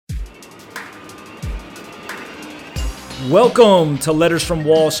Welcome to Letters from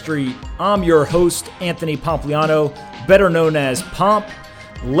Wall Street. I'm your host, Anthony Pompliano, better known as Pomp.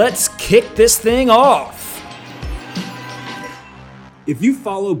 Let's kick this thing off. If you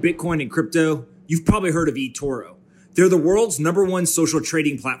follow Bitcoin and crypto, you've probably heard of eToro. They're the world's #1 social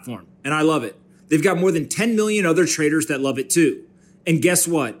trading platform, and I love it. They've got more than 10 million other traders that love it too. And guess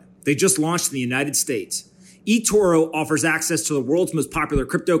what? They just launched in the United States. eToro offers access to the world's most popular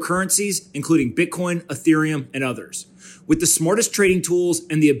cryptocurrencies, including Bitcoin, Ethereum, and others. With the smartest trading tools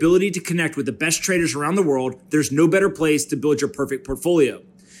and the ability to connect with the best traders around the world, there's no better place to build your perfect portfolio.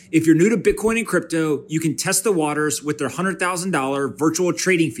 If you're new to Bitcoin and crypto, you can test the waters with their $100,000 virtual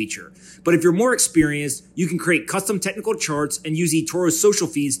trading feature. But if you're more experienced, you can create custom technical charts and use eToro's social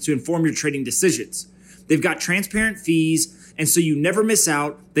feeds to inform your trading decisions. They've got transparent fees, and so you never miss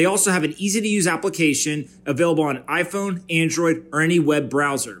out. They also have an easy-to-use application available on iPhone, Android, or any web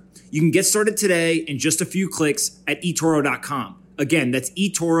browser. You can get started today in just a few clicks at eToro.com. Again, that's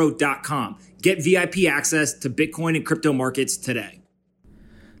eToro.com. Get VIP access to Bitcoin and crypto markets today.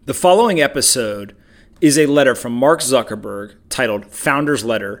 The following episode is a letter from Mark Zuckerberg titled Founder's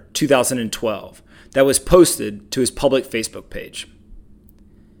Letter 2012 that was posted to his public Facebook page.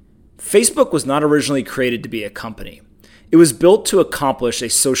 Facebook was not originally created to be a company. It was built to accomplish a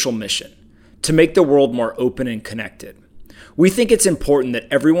social mission, to make the world more open and connected. We think it's important that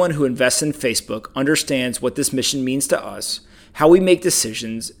everyone who invests in Facebook understands what this mission means to us, how we make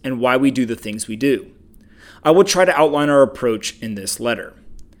decisions, and why we do the things we do. I will try to outline our approach in this letter.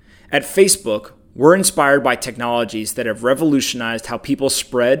 At Facebook, we're inspired by technologies that have revolutionized how people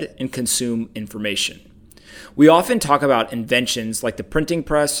spread and consume information. We often talk about inventions like the printing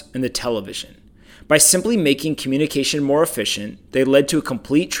press and the television. By simply making communication more efficient, they led to a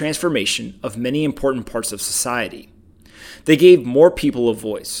complete transformation of many important parts of society. They gave more people a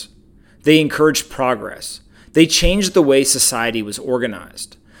voice. They encouraged progress. They changed the way society was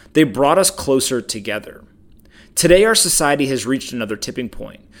organized. They brought us closer together. Today, our society has reached another tipping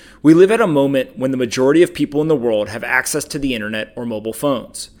point. We live at a moment when the majority of people in the world have access to the internet or mobile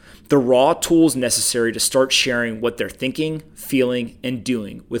phones, the raw tools necessary to start sharing what they're thinking, feeling, and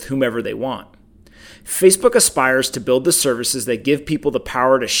doing with whomever they want. Facebook aspires to build the services that give people the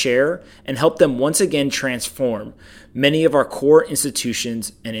power to share and help them once again transform many of our core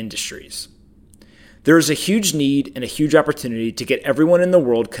institutions and industries. There is a huge need and a huge opportunity to get everyone in the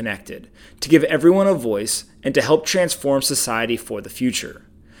world connected, to give everyone a voice, and to help transform society for the future.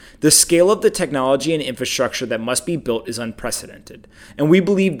 The scale of the technology and infrastructure that must be built is unprecedented, and we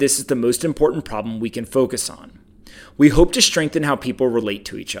believe this is the most important problem we can focus on. We hope to strengthen how people relate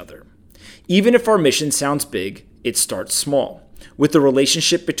to each other. Even if our mission sounds big, it starts small, with the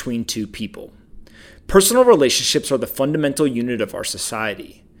relationship between two people. Personal relationships are the fundamental unit of our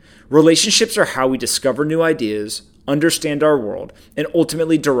society. Relationships are how we discover new ideas, understand our world, and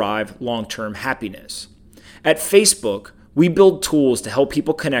ultimately derive long-term happiness. At Facebook, we build tools to help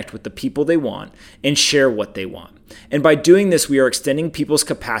people connect with the people they want and share what they want. And by doing this, we are extending people's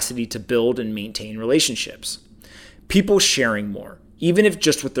capacity to build and maintain relationships. People sharing more, even if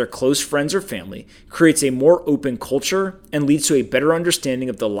just with their close friends or family, creates a more open culture and leads to a better understanding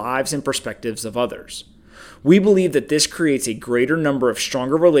of the lives and perspectives of others. We believe that this creates a greater number of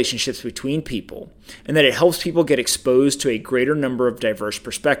stronger relationships between people, and that it helps people get exposed to a greater number of diverse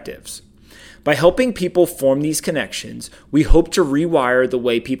perspectives. By helping people form these connections, we hope to rewire the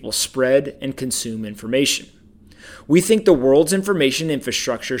way people spread and consume information. We think the world's information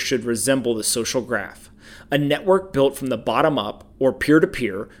infrastructure should resemble the social graph, a network built from the bottom up or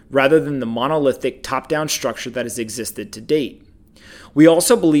peer-to-peer rather than the monolithic top-down structure that has existed to date. We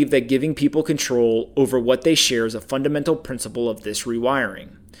also believe that giving people control over what they share is a fundamental principle of this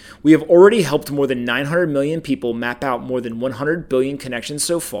rewiring. We have already helped more than 900 million people map out more than 100 billion connections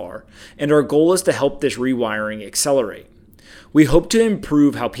so far, and our goal is to help this rewiring accelerate. We hope to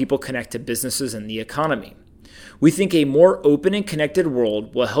improve how people connect to businesses and the economy. We think a more open and connected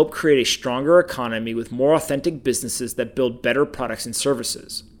world will help create a stronger economy with more authentic businesses that build better products and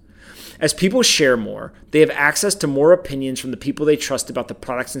services. As people share more, they have access to more opinions from the people they trust about the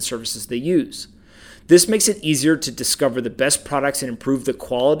products and services they use. This makes it easier to discover the best products and improve the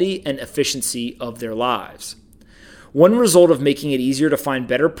quality and efficiency of their lives. One result of making it easier to find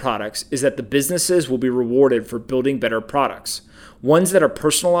better products is that the businesses will be rewarded for building better products, ones that are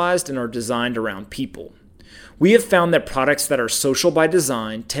personalized and are designed around people. We have found that products that are social by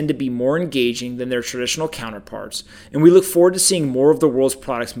design tend to be more engaging than their traditional counterparts, and we look forward to seeing more of the world's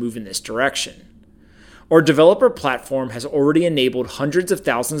products move in this direction. Our developer platform has already enabled hundreds of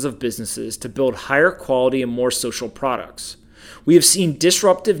thousands of businesses to build higher quality and more social products. We have seen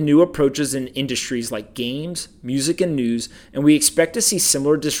disruptive new approaches in industries like games, music, and news, and we expect to see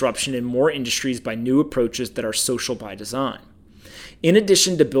similar disruption in more industries by new approaches that are social by design. In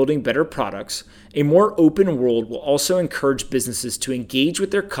addition to building better products, a more open world will also encourage businesses to engage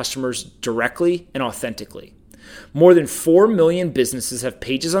with their customers directly and authentically. More than 4 million businesses have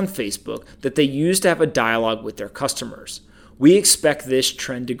pages on Facebook that they use to have a dialogue with their customers. We expect this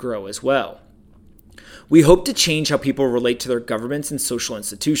trend to grow as well. We hope to change how people relate to their governments and social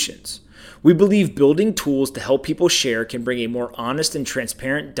institutions. We believe building tools to help people share can bring a more honest and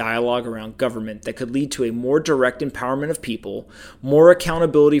transparent dialogue around government that could lead to a more direct empowerment of people, more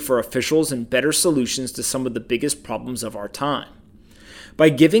accountability for officials, and better solutions to some of the biggest problems of our time. By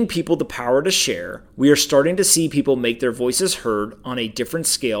giving people the power to share, we are starting to see people make their voices heard on a different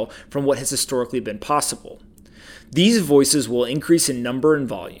scale from what has historically been possible. These voices will increase in number and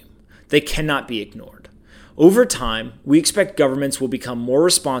volume. They cannot be ignored. Over time, we expect governments will become more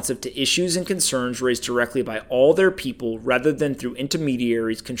responsive to issues and concerns raised directly by all their people rather than through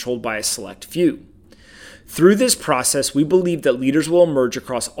intermediaries controlled by a select few. Through this process, we believe that leaders will emerge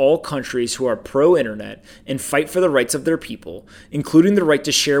across all countries who are pro-internet and fight for the rights of their people, including the right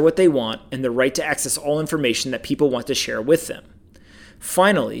to share what they want and the right to access all information that people want to share with them.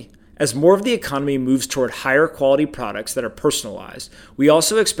 Finally, as more of the economy moves toward higher quality products that are personalized, we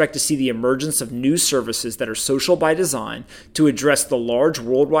also expect to see the emergence of new services that are social by design to address the large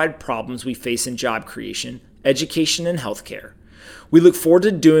worldwide problems we face in job creation, education, and healthcare. We look forward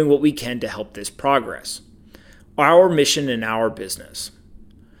to doing what we can to help this progress. Our mission and our business.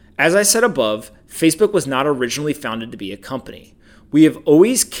 As I said above, Facebook was not originally founded to be a company. We have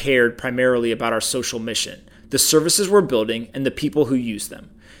always cared primarily about our social mission, the services we're building, and the people who use them.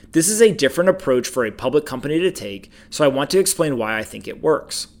 This is a different approach for a public company to take, so I want to explain why I think it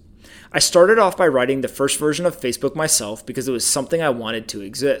works. I started off by writing the first version of Facebook myself because it was something I wanted to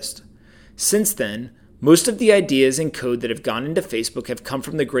exist. Since then, most of the ideas and code that have gone into Facebook have come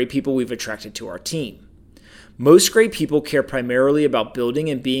from the great people we've attracted to our team. Most great people care primarily about building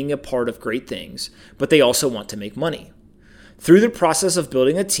and being a part of great things, but they also want to make money. Through the process of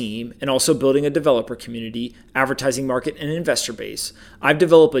building a team and also building a developer community, advertising market, and investor base, I've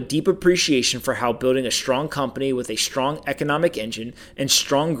developed a deep appreciation for how building a strong company with a strong economic engine and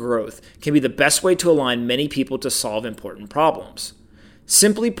strong growth can be the best way to align many people to solve important problems.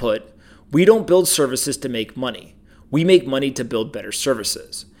 Simply put, we don't build services to make money. We make money to build better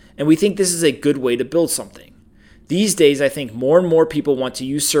services. And we think this is a good way to build something. These days, I think more and more people want to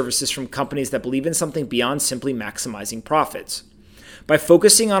use services from companies that believe in something beyond simply maximizing profits. By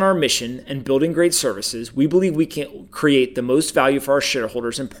focusing on our mission and building great services, we believe we can create the most value for our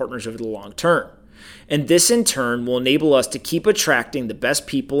shareholders and partners over the long term. And this in turn will enable us to keep attracting the best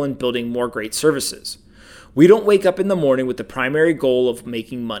people and building more great services. We don't wake up in the morning with the primary goal of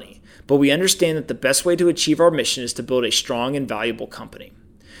making money, but we understand that the best way to achieve our mission is to build a strong and valuable company.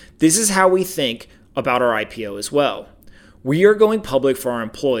 This is how we think about our IPO as well. We are going public for our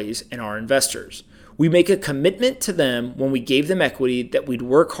employees and our investors. We make a commitment to them when we gave them equity that we'd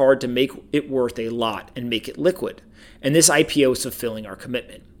work hard to make it worth a lot and make it liquid. And this IPO is fulfilling our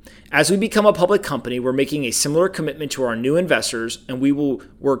commitment. As we become a public company, we're making a similar commitment to our new investors, and we will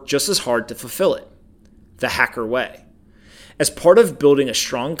work just as hard to fulfill it. The Hacker Way. As part of building a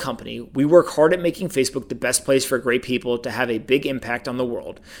strong company, we work hard at making Facebook the best place for great people to have a big impact on the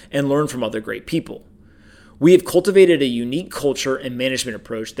world and learn from other great people. We have cultivated a unique culture and management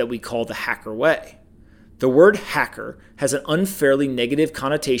approach that we call the Hacker Way. The word hacker has an unfairly negative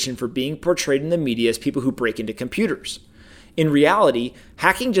connotation for being portrayed in the media as people who break into computers. In reality,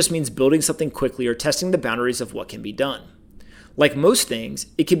 hacking just means building something quickly or testing the boundaries of what can be done. Like most things,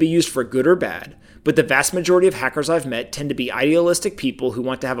 it can be used for good or bad, but the vast majority of hackers I've met tend to be idealistic people who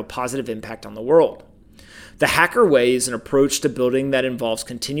want to have a positive impact on the world. The Hacker Way is an approach to building that involves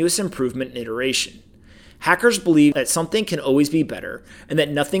continuous improvement and iteration. Hackers believe that something can always be better and that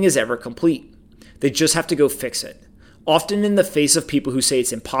nothing is ever complete. They just have to go fix it, often in the face of people who say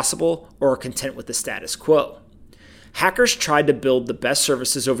it's impossible or are content with the status quo. Hackers tried to build the best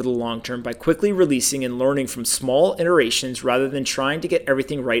services over the long term by quickly releasing and learning from small iterations rather than trying to get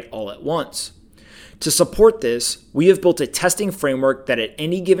everything right all at once. To support this, we have built a testing framework that at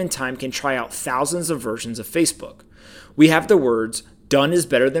any given time can try out thousands of versions of Facebook. We have the words, "Done is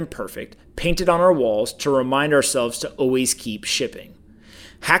better than perfect," painted on our walls to remind ourselves to always keep shipping.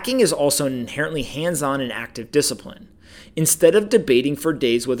 Hacking is also an inherently hands-on and active discipline. Instead of debating for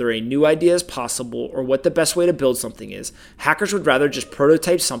days whether a new idea is possible or what the best way to build something is, hackers would rather just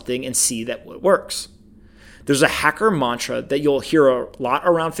prototype something and see that it works. There's a hacker mantra that you'll hear a lot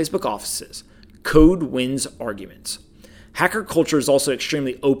around Facebook offices: code wins arguments. Hacker culture is also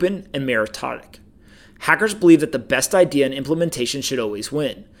extremely open and meritocratic. Hackers believe that the best idea and implementation should always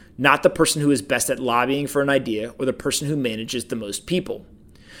win, not the person who is best at lobbying for an idea or the person who manages the most people.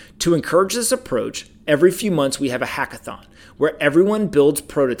 To encourage this approach, every few months we have a hackathon where everyone builds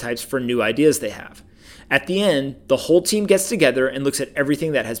prototypes for new ideas they have. At the end, the whole team gets together and looks at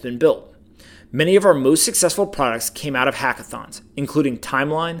everything that has been built. Many of our most successful products came out of hackathons, including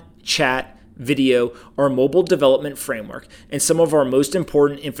Timeline, Chat, Video, our mobile development framework, and some of our most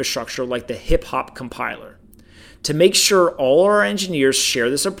important infrastructure like the hip-hop compiler. To make sure all our engineers share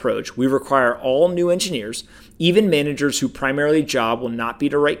this approach, we require all new engineers, even managers whose primary job will not be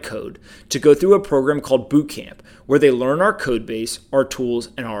to write code, to go through a program called Boot Camp, where they learn our code base, our tools,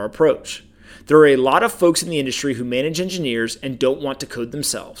 and our approach. There are a lot of folks in the industry who manage engineers and don't want to code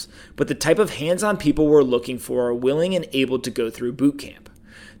themselves, but the type of hands-on people we're looking for are willing and able to go through Boot Camp.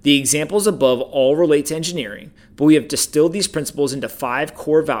 The examples above all relate to engineering, but we have distilled these principles into 5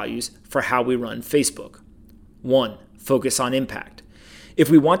 core values for how we run Facebook. 1. Focus on impact. If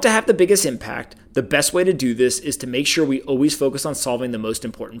we want to have the biggest impact, the best way to do this is to make sure we always focus on solving the most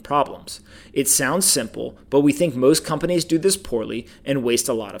important problems. It sounds simple, but we think most companies do this poorly and waste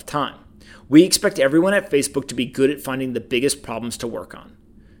a lot of time. We expect everyone at Facebook to be good at finding the biggest problems to work on.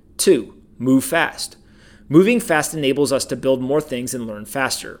 2. Move fast. Moving fast enables us to build more things and learn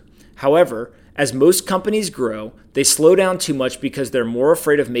faster. However, as most companies grow, they slow down too much because they're more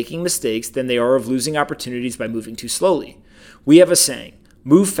afraid of making mistakes than they are of losing opportunities by moving too slowly. We have a saying,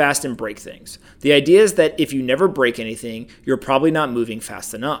 move fast and break things. The idea is that if you never break anything, you're probably not moving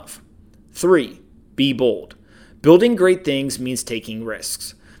fast enough. 3. Be bold. Building great things means taking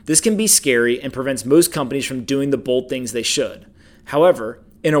risks. This can be scary and prevents most companies from doing the bold things they should. However,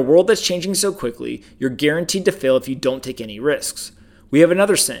 in a world that's changing so quickly, you're guaranteed to fail if you don't take any risks. We have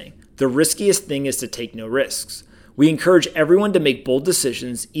another saying, the riskiest thing is to take no risks. We encourage everyone to make bold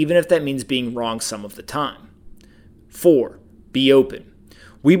decisions, even if that means being wrong some of the time. 4. Be open.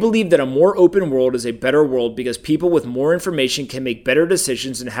 We believe that a more open world is a better world because people with more information can make better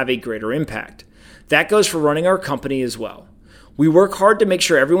decisions and have a greater impact. That goes for running our company as well. We work hard to make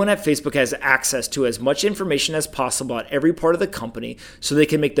sure everyone at Facebook has access to as much information as possible at every part of the company so they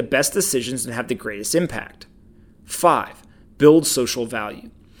can make the best decisions and have the greatest impact. 5. Build social value.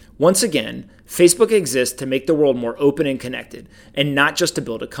 Once again, Facebook exists to make the world more open and connected, and not just to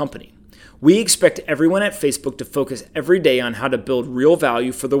build a company. We expect everyone at Facebook to focus every day on how to build real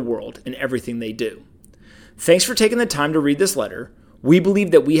value for the world in everything they do. Thanks for taking the time to read this letter. We believe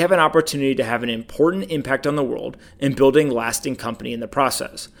that we have an opportunity to have an important impact on the world and building a lasting company in the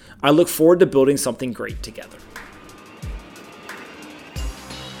process. I look forward to building something great together.